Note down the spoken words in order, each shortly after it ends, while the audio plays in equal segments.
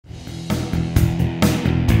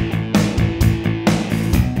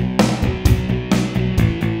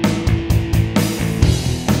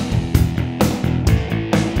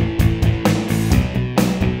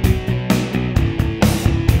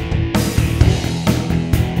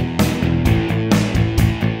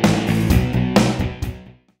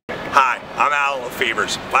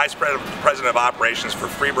Freebirds, Vice President of Operations for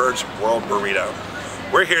Freebirds World Burrito.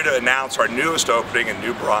 We're here to announce our newest opening in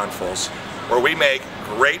New Braunfels, where we make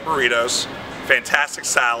great burritos, fantastic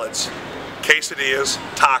salads, quesadillas,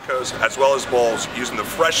 tacos, as well as bowls using the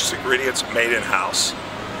freshest ingredients made in-house.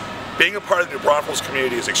 Being a part of the New Braunfels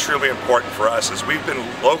community is extremely important for us, as we've been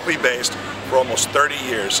locally based for almost 30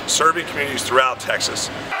 years, serving communities throughout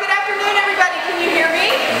Texas. Good afternoon, everybody. Can you hear me?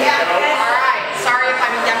 Yeah. All right. Sorry if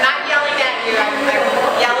I'm not yelling at you. I'm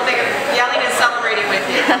yelling and celebrating with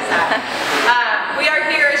you. We are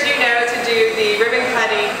here, as you know, to do the ribbon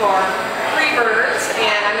cutting for Freebirds,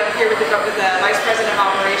 and I'm here with the Vice President of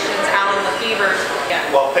Operations, Alan Lefevre. Yeah.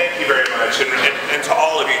 Well, thank you very much, and to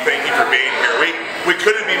all of you, thank you for being here. We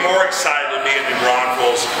couldn't be more excited to be in New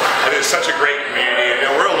Braunfels, and it's such a great community. You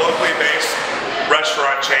know, we're a locally based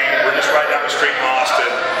restaurant chain. We're just right down the street in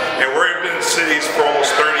Austin, and we've been in cities for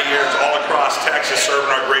almost 30 years all across Texas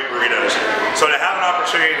serving our great burritos. So to have an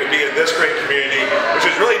opportunity to be in this great community, which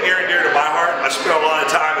is really near and dear to my heart. I spent a lot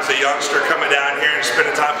of time as a youngster coming down here and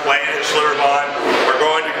spending time playing at Schlitterbahn or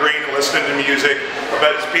going to Green and listening to music,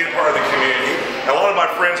 but it's being part of the community. And a lot of my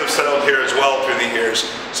friends have settled here as well through the years.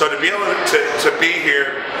 So to be able to be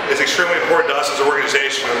here is extremely important to us as an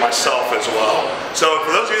organization and myself as well. So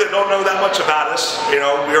for those of you that don't know that much about us, you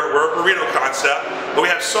know, we're a burrito concept, but we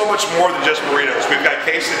have so much more than just burritos. We've got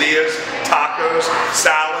quesadillas, tacos,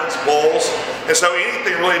 salads, bowls, and so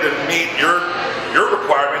anything really to meet your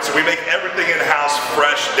requirements, and we make everything in-house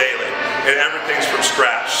fresh daily, and everything's from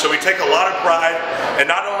scratch. So we take a lot of pride in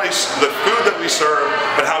not only the food that we serve,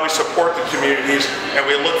 but how we support the communities, and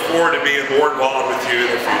we look forward to being more involved with you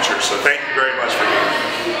in the future. So thank you very much.